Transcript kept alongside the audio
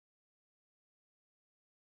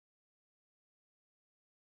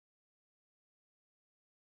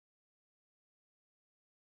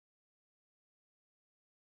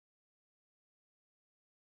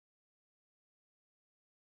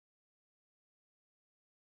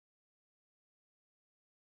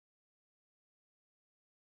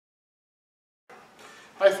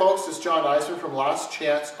Hi folks, it's John Nizman from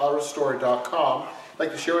lastchanceautorestore.com. I'd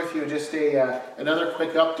like to share with you just another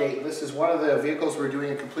quick update. This is one of the vehicles we're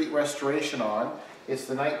doing a complete restoration on. It's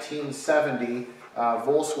the 1970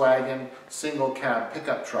 Volkswagen single cab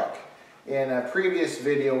pickup truck. In a previous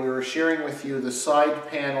video we were sharing with you the side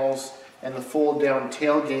panels and the fold down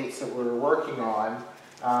tailgates that we were working on.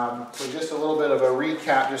 So just a little bit of a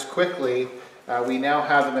recap just quickly. We now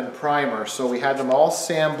have them in primer, so we had them all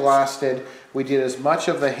sandblasted. We did as much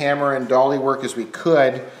of the hammer and dolly work as we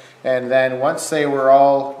could, and then once they were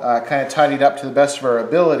all kind of tidied up to the best of our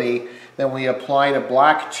ability, then we applied a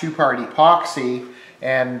black two-part epoxy,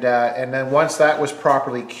 and then once that was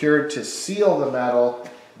properly cured to seal the metal,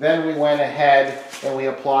 then we went ahead and we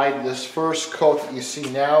applied this first coat that you see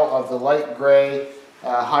now of the light gray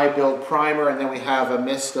high build primer, and then we have a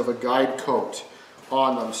mist of a guide coat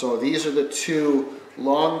on them. So these are the two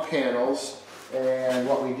long panels, and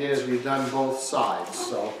what we did is we've done both sides.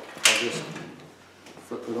 So I'll just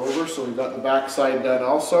flip it over. So we've got the back side done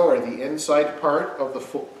also, or the inside part of the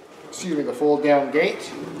fold down gate,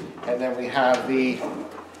 and then we have the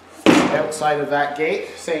outside of that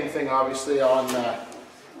gate. Same thing obviously on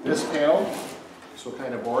this panel. So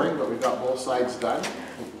kind of boring, but we've got both sides done.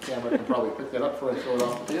 The camera can probably pick that up before I throw it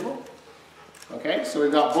off the table. Okay, so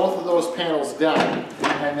we've got both of those panels done,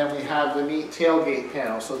 and then we have the neat tailgate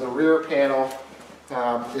panel. So the rear panel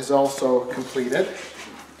is also completed.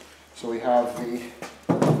 So we have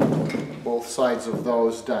both sides of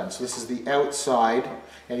those done. So this is the outside,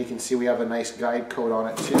 and you can see we have a nice guide coat on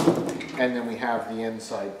it too. And then we have the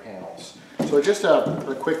inside panels. So just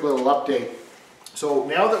a quick little update. So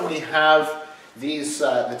now that we have these,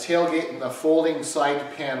 the tailgate and the folding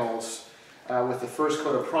side panels with the first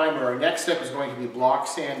coat of primer, our next step is going to be block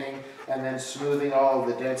sanding and then smoothing all of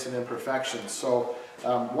the dents and imperfections. So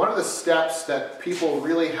one of the steps that people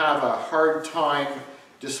really have a hard time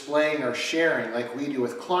displaying or sharing, like we do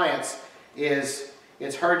with clients, is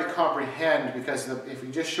it's hard to comprehend, because if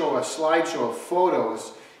you just show a slideshow of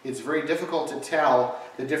photos, it's very difficult to tell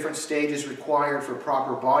the different stages required for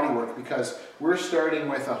proper bodywork, because we're starting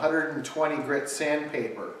with 120 grit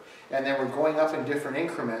sandpaper, and then we're going up in different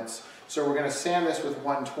increments. So we're going to sand this with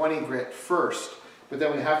 120 grit first, but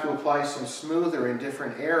then we have to apply some smoother in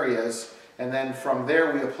different areas, and then from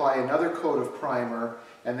there we apply another coat of primer,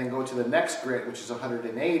 and then go to the next grit, which is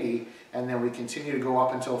 180, and then we continue to go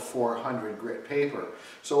up until 400 grit paper.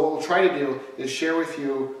 So what we'll try to do is share with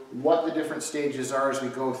you what the different stages are as we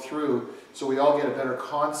go through, so we all get a better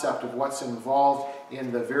concept of what's involved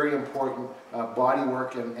in the very important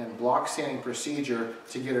bodywork and block sanding procedure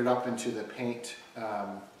to get it up into the paint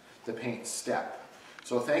step.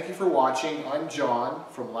 So thank you for watching. I'm John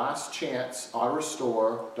from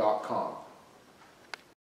lastchanceautorestore.com.